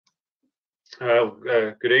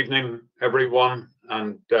Good evening, everyone,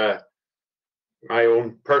 and my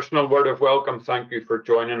own personal word of welcome. Thank you for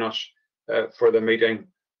joining us for the meeting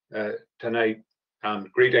tonight,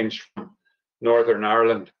 and greetings from Northern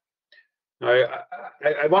Ireland. Now,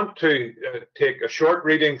 I want to take a short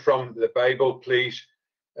reading from the Bible, please,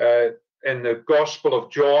 in the Gospel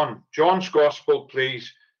of John, John's Gospel,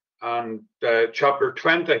 please, and chapter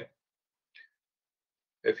 20.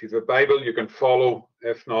 If you have a Bible, you can follow.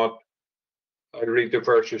 If not, I'll read the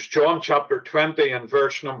verses. John chapter 20 and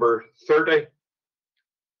verse number 30.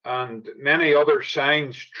 And many other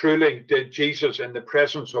signs truly did Jesus in the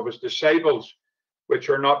presence of his disciples, which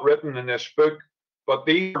are not written in this book, but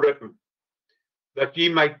these are written, that ye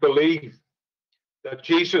might believe that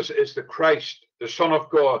Jesus is the Christ, the Son of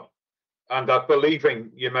God, and that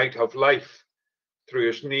believing ye might have life through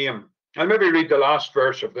his name. I'll maybe read the last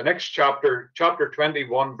verse of the next chapter, chapter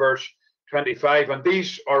 21, verse 25. And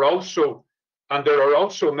these are also, and there are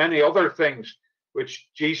also many other things which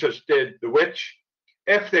Jesus did, the which,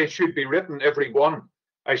 if they should be written, every one,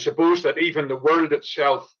 I suppose that even the world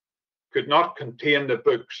itself could not contain the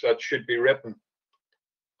books that should be written.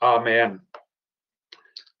 Amen.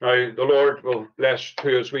 Now, the Lord will bless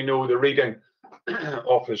to, as we know, the reading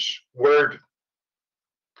of his word.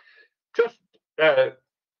 Just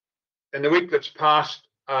in the week that's passed,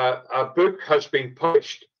 a book has been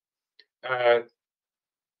published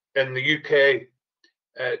in the UK.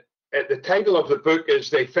 The title of the book is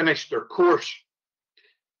They Finished Their Course.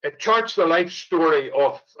 It charts the life story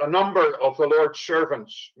of a number of the Lord's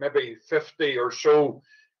servants, maybe 50 or so,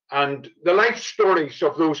 and the life stories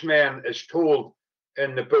of those men is told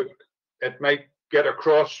in the book. It might get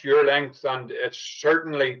across your length, and it's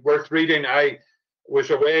certainly worth reading. I was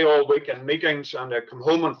away all week in meetings, and I come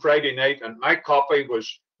home on Friday night, and my copy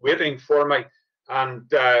was waiting for me.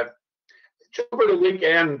 And over the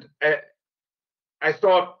weekend, I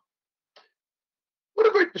thought, what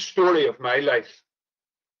about the story of my life?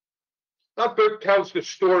 That book tells the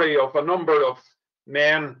story of a number of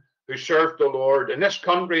men who served the Lord in this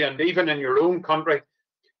country and even in your own country.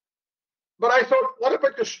 But I thought, what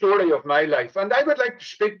about the story of my life? And I would like to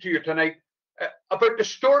speak to you tonight about the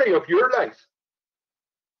story of your life.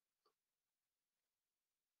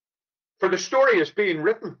 For the story is being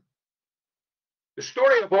written. The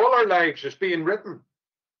story of all our lives is being written.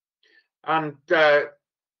 And,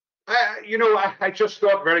 I just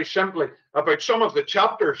thought very simply about some of the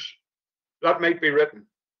chapters that might be written.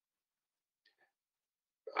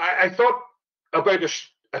 I thought about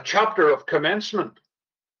a chapter of commencement.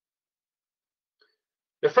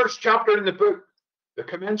 The first chapter in the book, the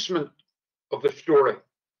commencement of the story.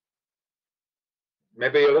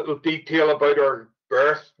 Maybe a little detail about our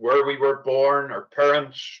birth, where we were born, our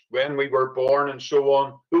parents, when we were born, and so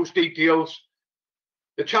on. Those details.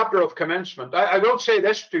 The chapter of commencement. I will say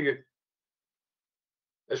this to you.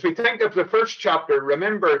 As we think of the first chapter,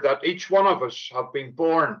 remember that each one of us have been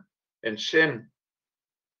born in sin.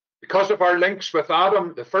 Because of our links with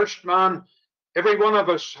Adam, the first man, every one of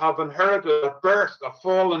us have inherited a birth, a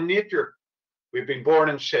fallen nature. We've been born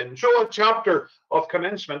in sin. So a chapter of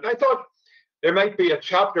commencement. I thought there might be a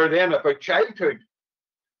chapter then about childhood.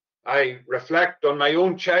 I reflect on my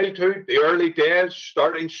own childhood, the early days,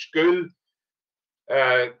 starting school,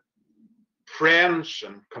 friends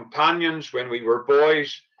and companions when we were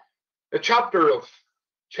boys, a chapter of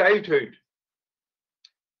childhood.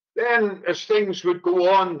 Then, as things would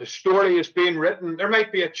go on, the story is being written. There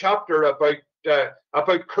might be a chapter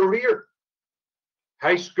about career,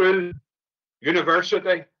 high school,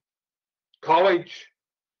 university, college,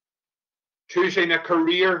 choosing a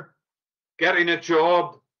career, getting a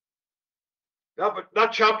job.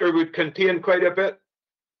 That chapter would contain quite a bit.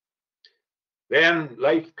 Then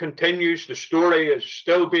life continues. The story is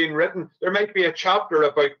still being written. There might be a chapter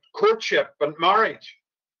about courtship and marriage.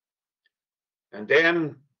 And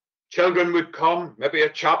then children would come, maybe a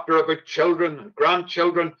chapter about children and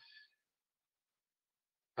grandchildren.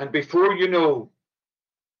 And before you know,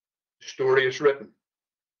 the story is written.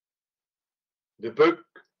 The book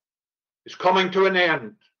is coming to an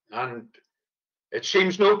end, and it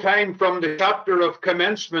seems no time from the chapter of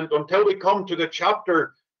commencement until we come to the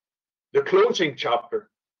chapter, the closing chapter.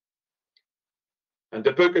 And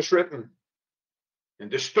the book is written,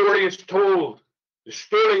 and the story is told, the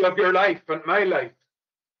story of your life and my life.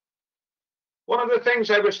 One of the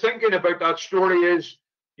things I was thinking about that story is,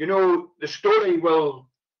 the story will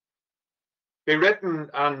be written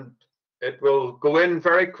and it will go in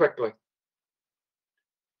very quickly.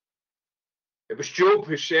 It was Job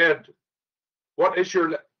who said,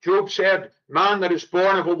 Job said, man that is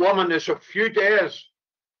born of a woman is of few days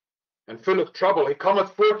and full of trouble. He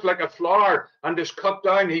cometh forth like a flower, and is cut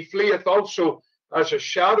down. He fleeth also as a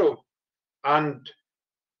shadow. And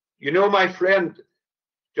you know, my friend,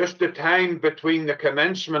 just the time between the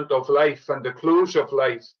commencement of life and the close of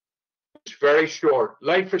life is very short.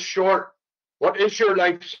 Life is short. What is your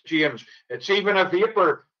life, James? It's even a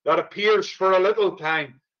vapor that appears for a little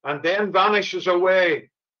time and then vanishes away.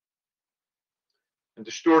 And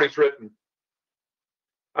the story's written.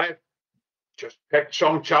 I've just picked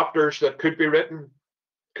some chapters that could be written: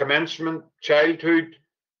 commencement, childhood,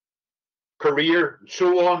 career, and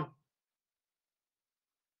so on.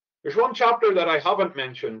 There's one chapter that I haven't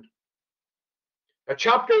mentioned, a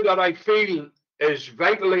chapter that I feel is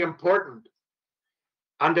vitally important.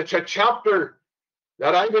 And it's a chapter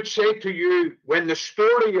that I would say to you, when the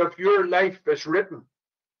story of your life is written,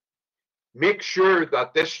 make sure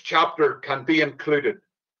that this chapter can be included.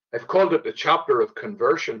 I've called it the chapter of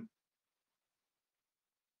conversion.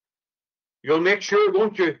 You'll make sure,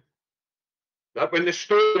 won't you, that when the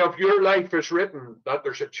story of your life is written, that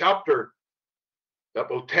there's a chapter that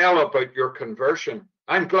will tell about your conversion.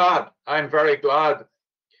 I'm very glad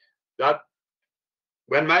that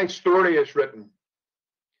when my story is written,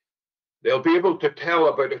 they'll be able to tell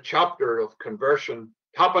about a chapter of conversion.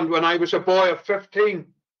 It happened when I was a boy of 15.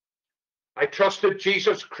 I trusted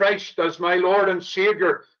Jesus Christ as my Lord and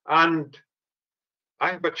Savior, and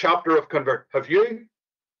I have a chapter of conversion. Have you?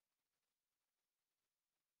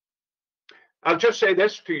 I'll just say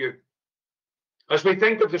this to you. As we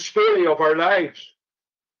think of the story of our lives,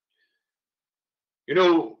 you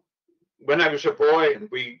know, when I was a boy and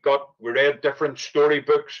we read different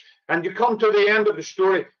storybooks, and you come to the end of the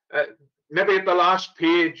story, maybe at the last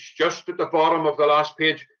page, just at the bottom of the last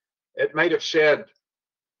page, it might have said,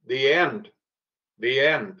 the end, the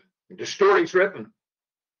end. The story's written.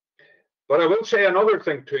 But I will say another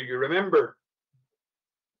thing to you. Remember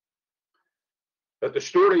that the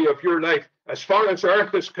story of your life, as far as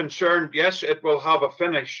earth is concerned, yes, it will have a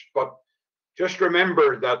finish, but just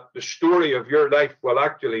remember that the story of your life will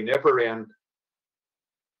actually never end.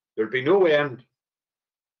 There'll be no end,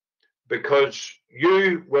 because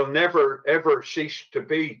you will never, ever cease to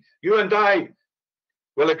be. You and I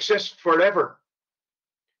will exist forever.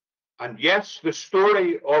 And yes, the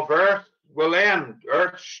story of earth will end.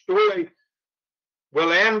 Earth's story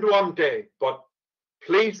will end one day. But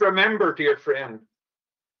please remember, dear friend,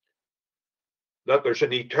 that there's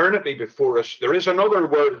an eternity before us. There is another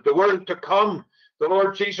world, the world to come. The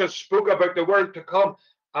Lord Jesus spoke about the world to come.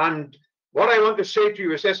 And what I want to say to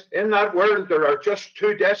you is this: in that world, there are just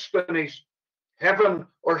two destinies, heaven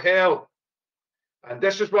or hell. And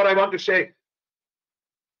this is what I want to say.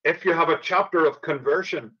 If you have a chapter of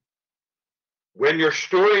conversion, when your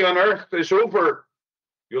story on earth is over,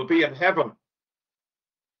 you'll be in heaven.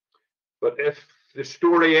 But if the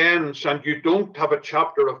story ends and you don't have a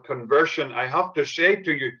chapter of conversion, I have to say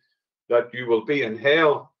to you that you will be in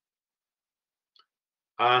hell.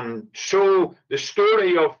 And so the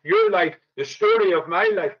story of your life, the story of my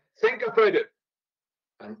life, think about it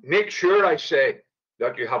and make sure, I say,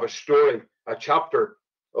 that you have a story, a chapter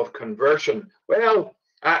of conversion. Well,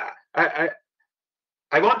 I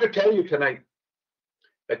want to tell you tonight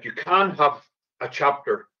that you can have a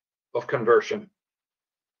chapter of conversion.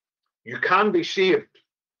 You can be saved.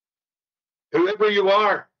 Whoever you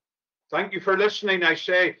are, thank you for listening, I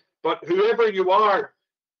say, but whoever you are,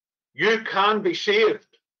 you can be saved.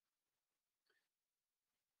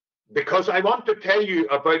 Because I want to tell you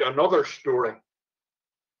about another story.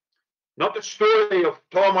 Not the story of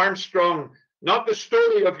Tom Armstrong, not the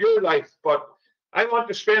story of your life, but I want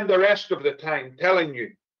to spend the rest of the time telling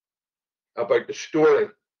you about the story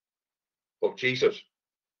of Jesus.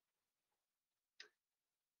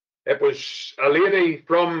 It was a lady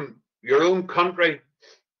from your own country,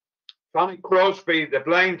 Fanny Crosby, the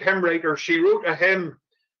blind hymn writer. She wrote a hymn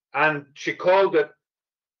and she called it,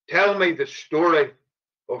 "Tell Me the Story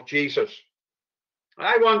of Jesus."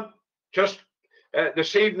 I want just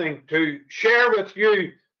this evening to share with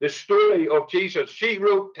you the story of Jesus. She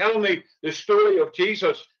wrote, "Tell me the story of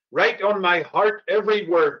Jesus. Write on my heart every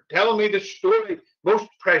word. Tell me the story, most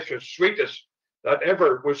precious, sweetest that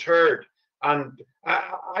ever was heard." And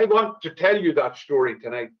I want to tell you that story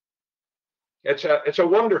tonight. It's a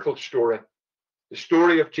wonderful story, the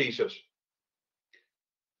story of Jesus.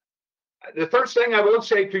 The first thing I will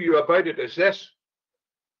say to you about it is this: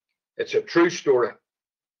 it's a true story.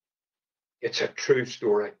 It's a true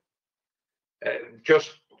story.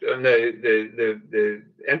 Just in the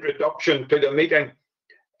introduction to the meeting,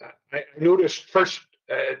 I noticed First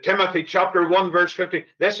Timothy chapter 1 verse 50.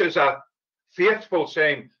 This is a faithful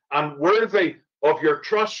saying and worthy of your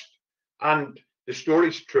trust. And the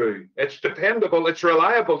story's true. It's dependable, it's a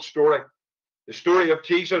reliable story, the story of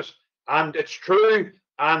Jesus, and it's true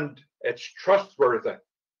and it's trustworthy.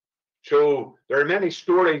 So there are many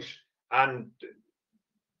stories, and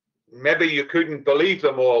maybe you couldn't believe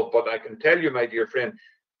them all, but I can tell you, my dear friend,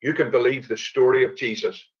 you can believe the story of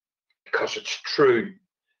Jesus because it's true.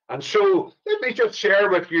 And so let me just share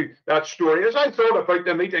with you that story. As I thought about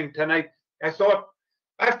the meeting tonight, I thought,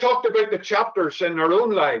 I've talked about the chapters in our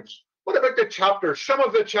own lives. What about the chapters, some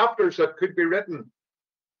of the chapters that could be written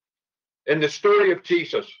in the story of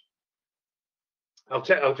Jesus?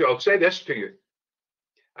 I'll say this to you.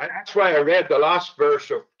 And that's why I read the last verse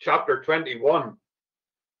of chapter 21.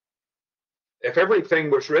 If everything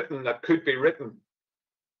was written that could be written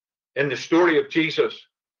in the story of Jesus,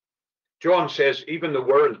 John says even the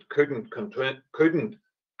world couldn't contain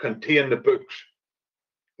the books.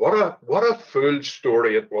 What a full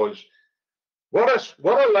story it was. What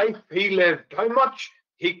a life he lived. How much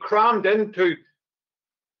he crammed into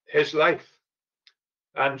his life.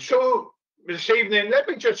 And so this evening, let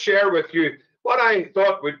me just share with you what I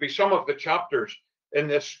thought would be some of the chapters in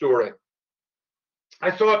this story.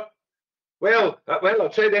 I thought, well,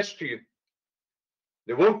 I'll say this to you.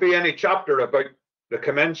 There won't be any chapter about the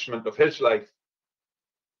commencement of his life,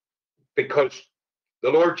 because the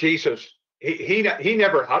Lord Jesus, he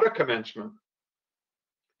never had a commencement.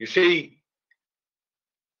 You see,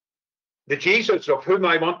 the Jesus of whom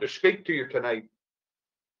I want to speak to you tonight,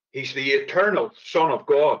 he's the eternal Son of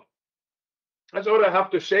God. That's what I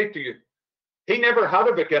have to say to you. He never had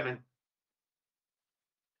a beginning.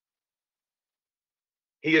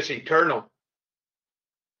 He is eternal.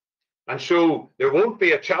 And so there won't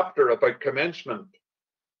be a chapter about commencement.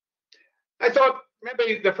 I thought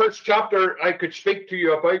maybe the first chapter I could speak to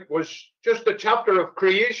you about was just the chapter of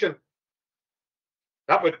creation.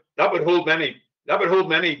 That would hold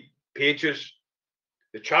many pages.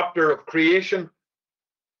 The chapter of creation.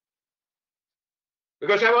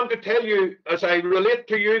 Because I want to tell you, as I relate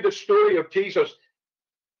to you the story of Jesus,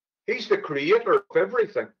 he's the creator of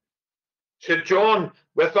everything. Said John,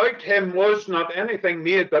 without him was not anything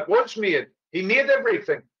made that was made. He made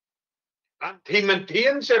everything. And he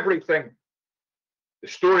maintains everything. The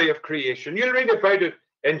story of creation. You'll read about it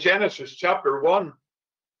in Genesis chapter 1.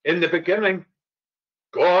 In the beginning,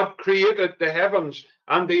 God created the heavens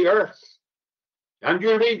and the earth. And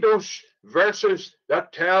you read those verses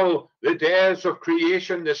that tell the days of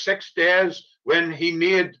creation, the 6 days when he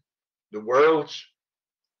made the worlds.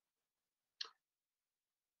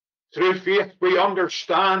 Through faith, we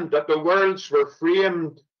understand that the worlds were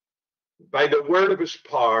framed by the word of his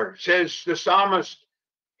power. Says the psalmist,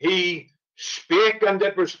 he spake and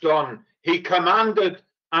it was done. He commanded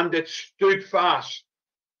and it stood fast.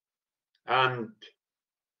 And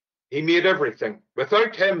he made everything.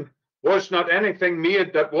 Without him was not anything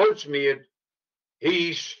made that was made.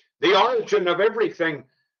 He's the origin of everything,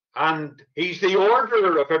 and he's the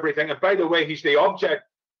orderer of everything. And by the way, he's the object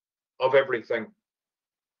of everything.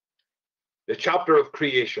 The chapter of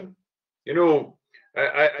creation. You know,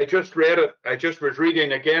 I just read it. I just was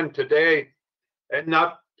reading again today in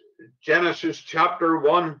that Genesis chapter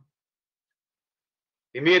 1.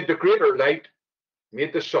 He made the greater light,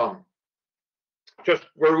 made the sun. Just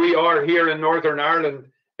where we are here in Northern Ireland,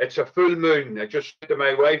 it's a full moon. I just said to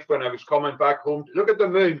my wife when I was coming back home, look at the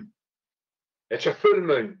moon. It's a full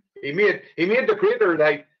moon. He made the greater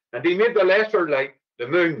light, and he made the lesser light, the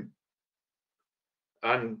moon.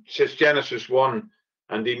 And says Genesis 1,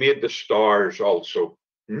 and he made the stars also.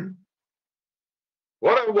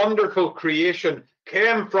 What a wonderful creation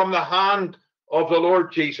came from the hand of the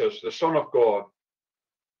Lord Jesus, the Son of God.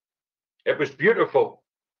 It was beautiful.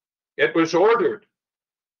 It was ordered.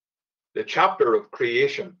 The chapter of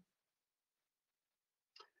creation.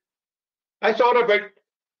 I thought about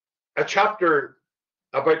a chapter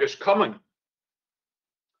about his coming.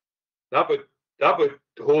 That would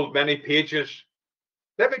hold many pages.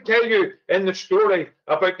 Let me tell you in the story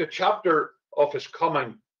about the chapter of his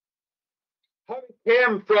coming. How he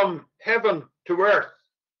came from heaven to earth.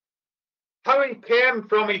 How he came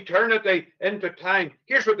from eternity into time.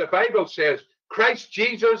 Here's what the Bible says. Christ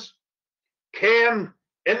Jesus came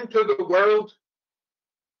into the world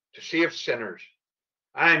to save sinners.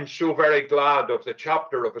 I'm so very glad of the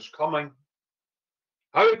chapter of his coming.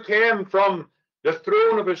 How he came from the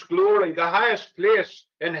throne of his glory. The highest place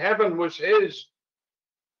in heaven was his.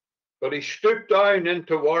 But he stooped down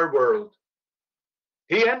into our world.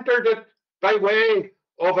 He entered it by way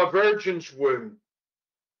of a virgin's womb.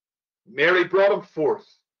 Mary brought him forth.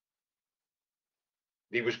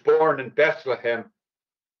 He was born in Bethlehem.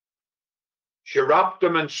 She wrapped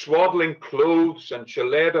him in swaddling clothes and she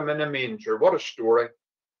laid him in a manger. What a story.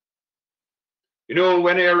 You know,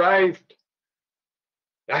 when he arrived,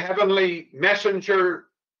 the heavenly messenger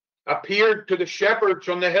appeared to the shepherds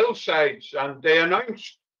on the hillsides and they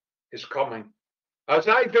announced his coming. As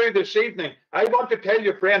I do this evening, I want to tell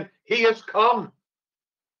you, friend, he has come.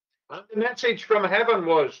 And the message from heaven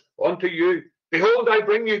was unto you, behold, I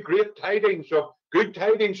bring you great tidings of good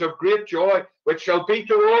tidings of great joy, which shall be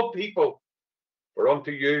to all people. For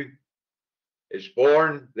unto you is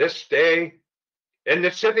born this day in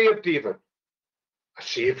the city of David a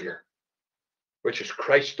Saviour, which is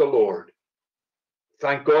Christ the Lord.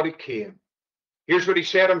 Thank God he came. Here's what he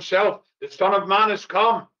said himself. The Son of Man has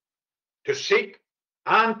come to seek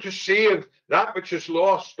and to save that which is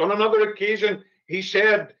lost. On another occasion, he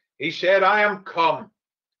said, I am come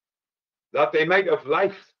that they might have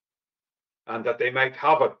life and that they might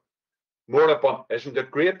have it more abundant. Isn't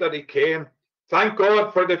it great that he came? Thank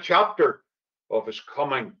God for the chapter of his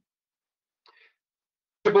coming.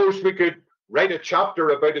 Suppose we could write a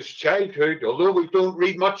chapter about his childhood, although we don't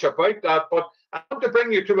read much about that, but I want to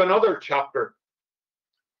bring you to another chapter.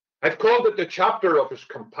 I've called it the chapter of his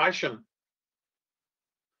compassion.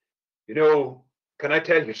 You know, can I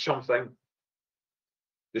tell you something?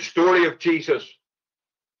 The story of Jesus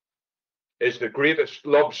is the greatest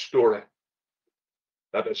love story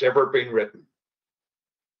that has ever been written.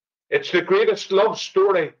 It's the greatest love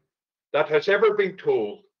story that has ever been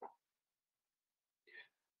told.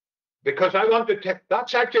 Because I want to take,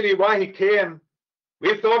 that's actually why he came.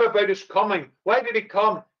 We've thought about his coming. Why did he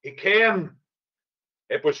come? He came.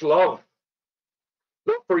 It was love.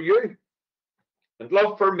 Love for you and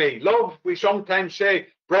love for me. Love, we sometimes say,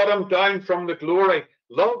 brought him down from the glory.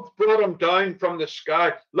 Love brought him down from the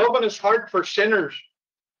sky. Love in his heart for sinners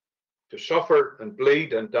to suffer and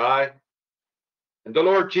bleed and die. And the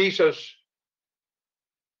Lord Jesus,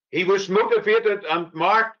 he was motivated and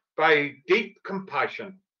marked by deep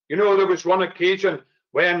compassion. You know, there was one occasion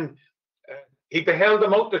when he beheld the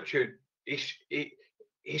multitude.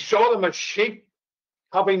 He saw them as sheep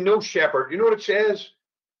having no shepherd. You know what it says?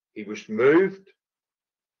 He was moved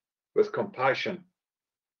with compassion.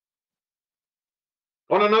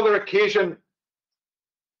 On another occasion,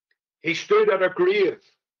 he stood at a grave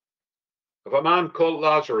of a man called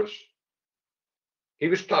Lazarus. He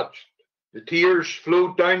was touched. The tears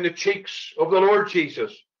flowed down the cheeks of the Lord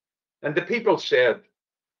Jesus. And the people said,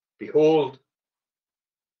 behold,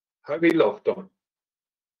 how he loved them.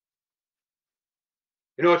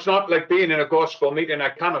 You know, it's not like being in a gospel meeting. I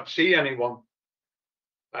cannot see anyone.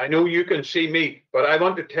 I know you can see me, but I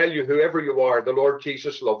want to tell you, whoever you are, the Lord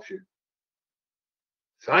Jesus loves you.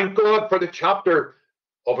 Thank God for the chapter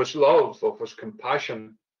of his love, of his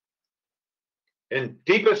compassion. In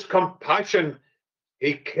deepest compassion,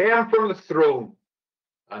 he came from the throne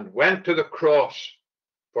and went to the cross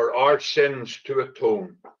for our sins to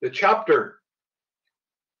atone. The chapter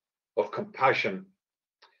of compassion.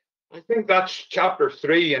 I think that's chapter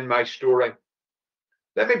 3 in my story.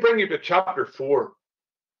 Let me bring you to chapter 4.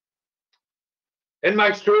 In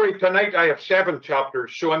my story tonight, I have 7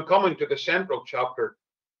 chapters, so I'm coming to the central chapter.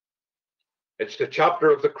 It's the chapter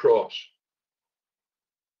of the cross.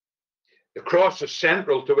 The cross is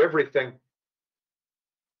central to everything.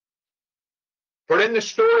 For in the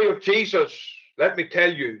story of Jesus, let me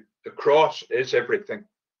tell you, the cross is everything.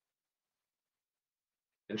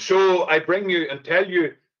 And so I bring you and tell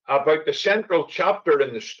you about the central chapter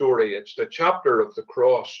in the story. It's the chapter of the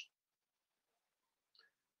cross.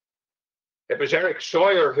 It was Eric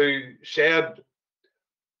Sawyer who said,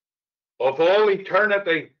 of all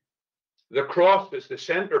eternity, the cross is the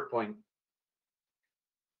center point.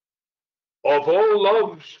 Of all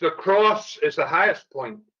loves, the cross is the highest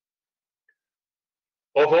point.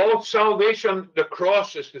 Of all salvation, the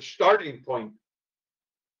cross is the starting point.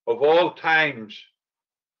 Of all times,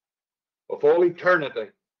 of all eternity,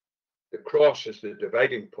 the cross is the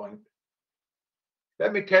dividing point.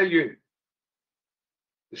 Let me tell you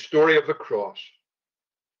the story of the cross.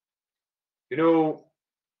 You know,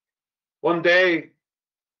 one day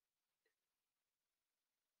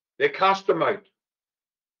they cast him out.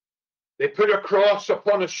 They put a cross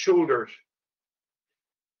upon his shoulders.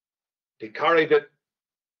 They carried it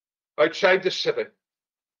outside the city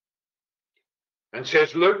and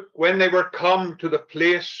says, look, when they were come to the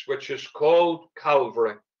place which is called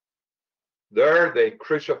Calvary, there they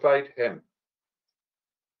crucified him.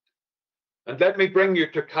 And let me bring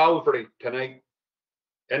you to Calvary tonight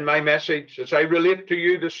in my message. As I relate to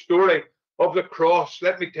you the story of the cross,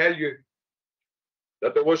 let me tell you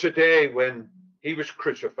that there was a day when he was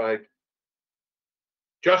crucified.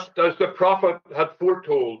 Just as the prophet had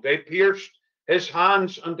foretold, they pierced his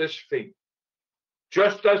hands and his feet.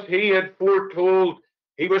 Just as he had foretold,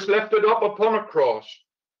 he was lifted up upon a cross.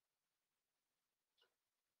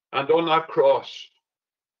 And on that cross,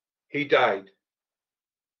 he died.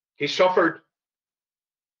 He suffered.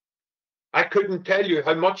 I couldn't tell you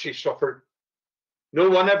how much he suffered. No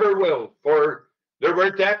one ever will, for there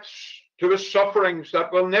were depths to his sufferings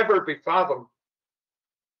that will never be fathomed.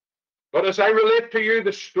 But as I relate to you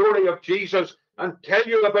the story of Jesus and tell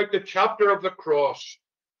you about the chapter of the cross,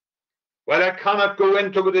 well, I cannot go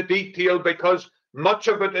into the detail because much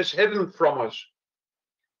of it is hidden from us.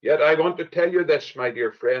 Yet I want to tell you this, my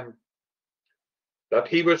dear friend, that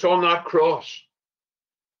he was on that cross.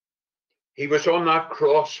 He was on that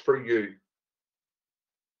cross for you.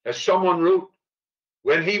 As someone wrote,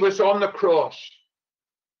 when he was on the cross,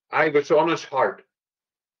 I was on his heart,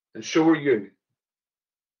 and so were you.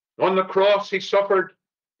 On the cross, he suffered.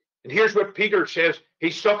 And here's what Peter says.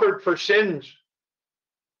 He suffered for sins.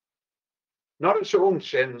 Not his own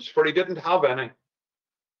sins, for he didn't have any.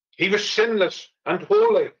 He was sinless and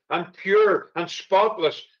holy and pure and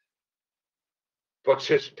spotless. But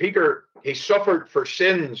says Peter, he suffered for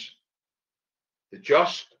sins. The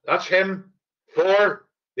just, that's him. For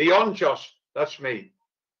the unjust, that's me.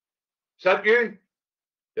 Is that you?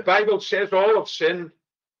 The Bible says all have sinned.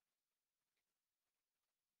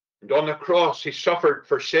 And on the cross, he suffered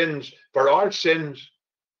for sins, for our sins.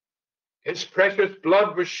 His precious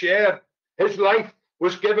blood was shed. His life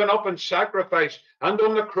was given up in sacrifice. And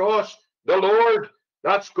on the cross, the Lord,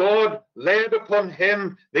 that's God, laid upon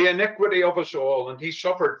him the iniquity of us all. And he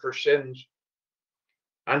suffered for sins.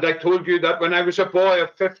 And I told you that when I was a boy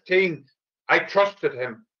of 15, I trusted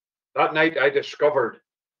him. That night I discovered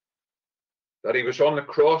that he was on the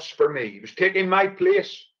cross for me. He was taking my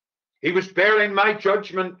place. He was bearing my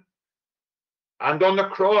judgment. And on the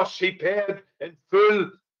cross, he paid in full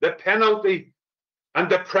the penalty and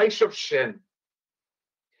the price of sin.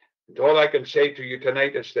 And all I can say to you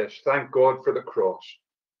tonight is this: thank God for the cross.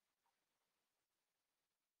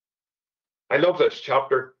 I love this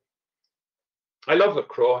chapter. I love the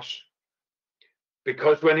cross.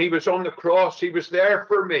 Because when he was on the cross, he was there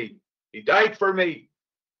for me. He died for me.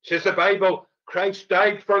 Says the Bible, Christ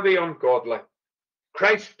died for the ungodly.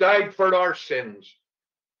 Christ died for our sins.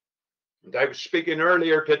 And I was speaking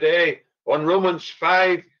earlier today on Romans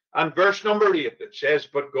 5 and verse number 8. It says,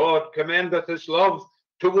 but God commendeth his love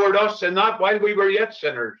toward us, and that while we were yet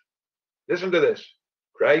sinners. Listen to this.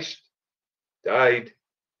 Christ died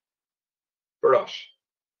for us.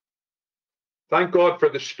 Thank God for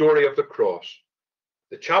the story of the cross,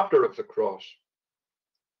 the chapter of the cross.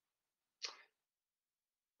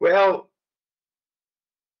 Well,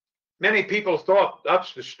 many people thought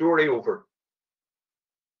that's the story over.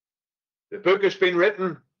 The book has been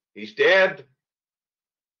written. He's dead.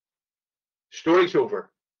 Story's over.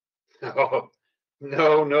 Oh,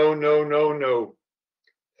 no, no, no, no, no.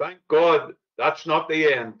 Thank God that's not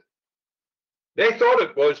the end. They thought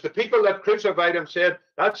it was. The people that crucified him said,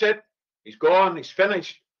 that's it. He's gone. He's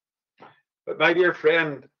finished. But my dear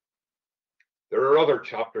friend, there are other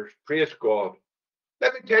chapters. Praise God.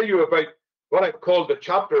 Let me tell you about what I've called the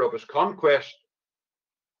chapter of his conquest.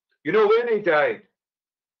 You know, when he died,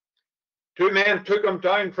 two men took him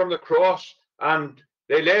down from the cross and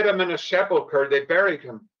they laid him in a sepulchre. They buried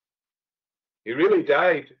him. He really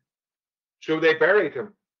died. So they buried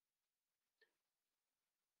him.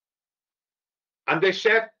 And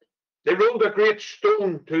they rolled a great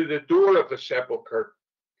stone to the door of the sepulchre.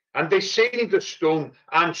 And they sealed the stone,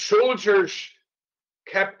 and soldiers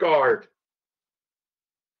kept guard.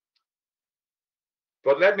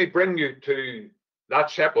 But let me bring you to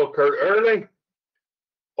that sepulchre early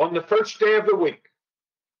on the first day of the week.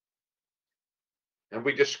 And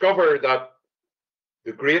we discover that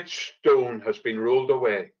the great stone has been rolled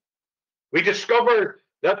away. We discover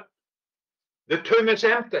that the tomb is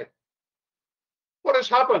empty. What has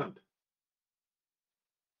happened?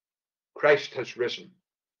 Christ has risen.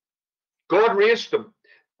 God raised him.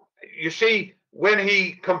 You see, when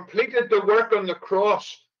he completed the work on the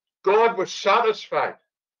cross, God was satisfied.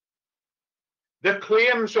 The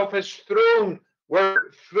claims of his throne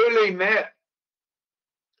were fully met.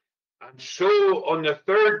 And so on the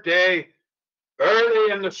third day,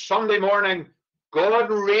 early in the Sunday morning,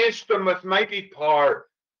 God raised him with mighty power.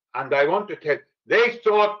 And I want to tell you, they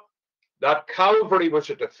thought that Calvary was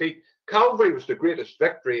a defeat. Calvary was the greatest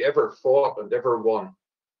victory ever fought and ever won.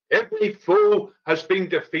 Every foe has been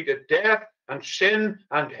defeated. Death and sin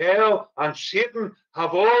and hell and Satan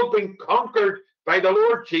have all been conquered by the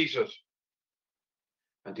Lord Jesus.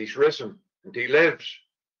 And he's risen and he lives.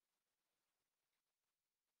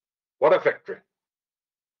 What a victory.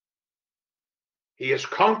 He has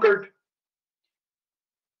conquered.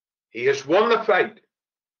 He has won the fight.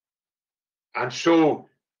 And so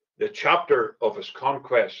the chapter of his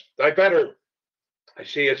conquest. I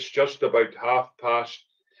see it's just about past.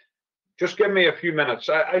 Just give me a few minutes.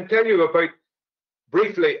 I'll tell you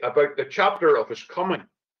briefly about the chapter of his coming.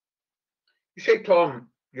 You say, Tom,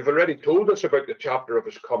 you've already told us about the chapter of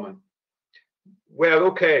his coming. Well,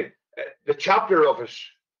 okay, the chapter of his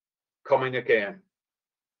coming again.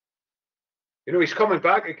 You know, he's coming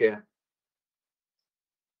back again.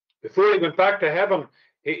 Before he went back to heaven,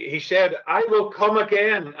 he said, I will come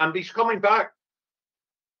again, and he's coming back.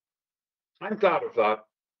 I'm glad of that.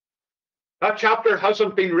 That chapter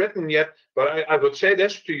hasn't been written yet, but I would say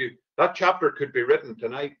this to you. That chapter could be written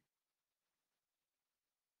tonight.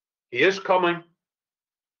 He is coming.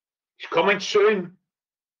 He's coming soon.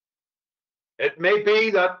 It may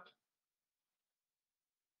be that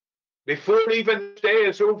before even the day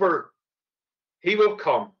is over, he will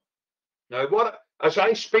come. Now, as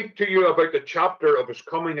I speak to you about the chapter of his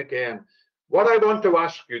coming again, what I want to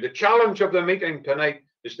ask you, the challenge of the meeting tonight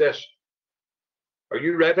is this. Are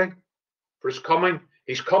you ready for his coming?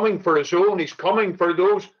 He's coming for his own. He's coming for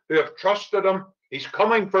those who have trusted him. He's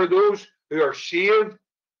coming for those who are saved.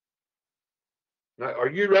 Now, are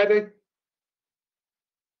you ready?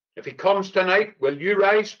 If he comes tonight, will you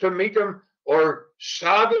rise to meet him, or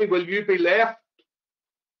sadly will you be left?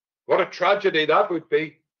 What a tragedy that would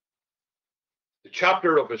be. The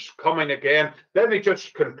chapter of his coming again. Let me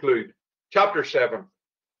just conclude. Chapter 7.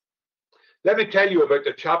 Let me tell you about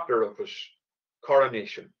the chapter of his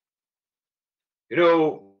coronation. You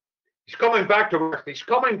know, he's coming back to earth. He's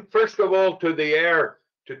coming, first of all, to the air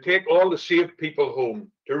to take all the saved people home,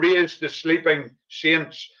 to raise the sleeping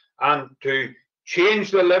saints, and to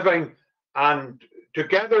change the living, and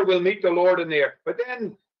together we'll meet the Lord in the air. But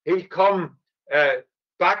then he'll come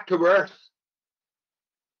back to earth.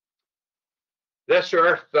 This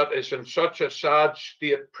earth that is in such a sad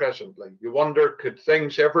state presently. You wonder, could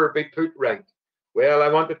things ever be put right? Well, I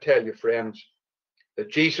want to tell you, friends,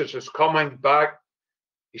 that Jesus is coming back.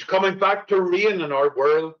 He's coming back to reign in our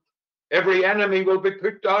world. Every enemy will be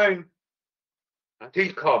put down, and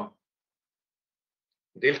he'll come.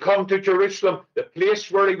 He'll come to Jerusalem, the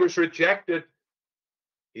place where he was rejected.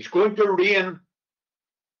 He's going to reign.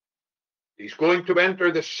 He's going to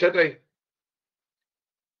enter the city.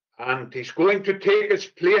 And he's going to take his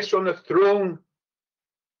place on the throne.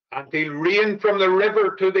 And he'll reign from the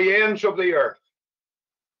river to the ends of the earth.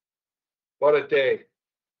 What a day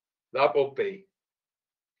that will be.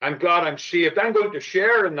 I'm glad I'm saved. I'm going to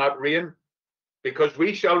share in that reign, because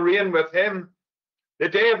we shall reign with him the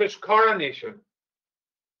day of his coronation.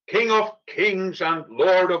 King of kings and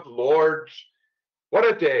Lord of lords.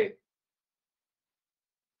 What a day.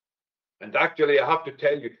 And actually, I have to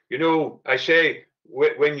tell you, you know, I say,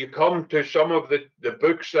 when you come to some of the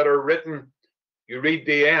books that are written, you read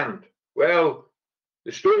the end. Well,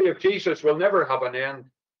 the story of Jesus will never have an end,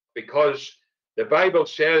 because the Bible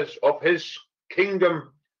says of his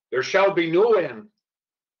kingdom, there shall be no end.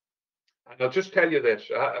 And I'll just tell you this.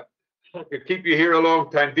 I could keep you here a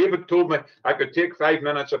long time. David told me I could take 5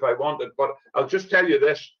 minutes if I wanted, but I'll just tell you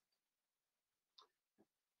this.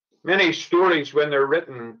 Many stories, when they're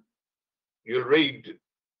written, you'll read,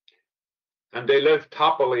 and they lived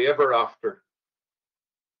happily ever after.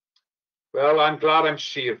 Well, I'm glad I'm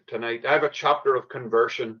saved tonight. I have a chapter of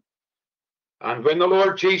conversion. And when the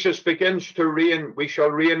Lord Jesus begins to reign, we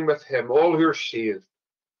shall reign with him, all who are saved.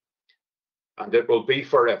 And it will be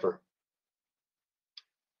forever.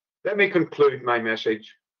 Let me conclude my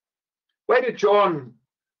message. Why did John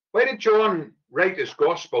write his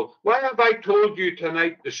gospel? Why have I told you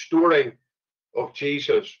tonight the story of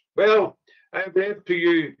Jesus? Well, I have read to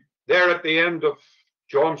you there at the end of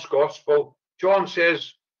John's gospel. John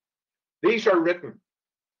says, these are written.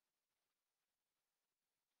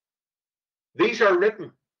 These are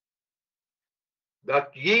written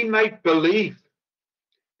that ye might believe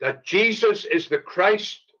that Jesus is the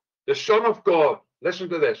Christ, the Son of God. Listen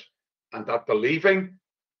to this. And that believing,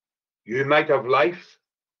 you might have life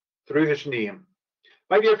through his name.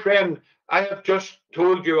 My dear friend, I have just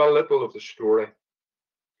told you a little of the story.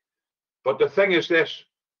 But the thing is this.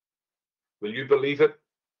 Will you believe it?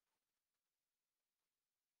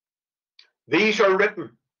 These are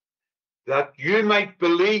written that you might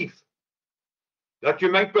believe. That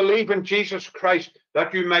you might believe in Jesus Christ.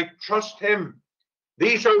 That you might trust him.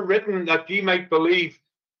 These are written that ye might believe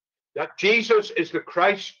that Jesus is the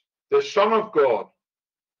Christ, the Son of God,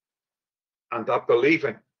 and that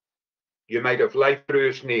believing you might have life through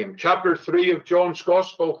his name. Chapter 3 of John's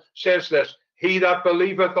Gospel says this, he that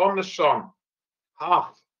believeth on the Son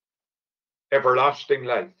hath everlasting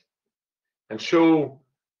life. And so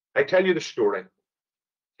I tell you the story.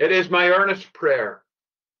 It is my earnest prayer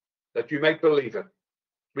that you might believe it.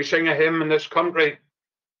 We sing a hymn in this country.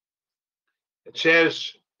 It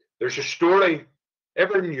says, there's a story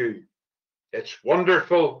ever new. It's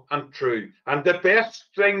wonderful and true. And the best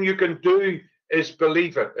thing you can do is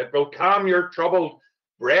believe it. It will calm your troubled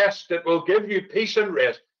breast. It will give you peace and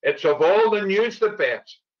rest. It's of all the news the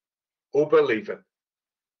best. Oh, believe it.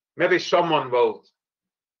 Maybe someone will,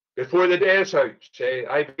 before the day is out, say,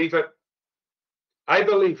 I believe it. I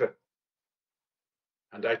believe it.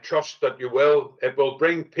 And I trust that you will. It will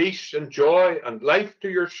bring peace and joy and life to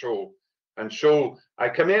your soul. And so I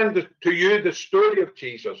commend to you the story of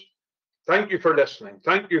Jesus. Thank you for listening.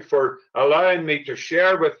 Thank you for allowing me to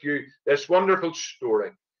share with you this wonderful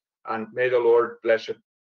story. And may the Lord bless it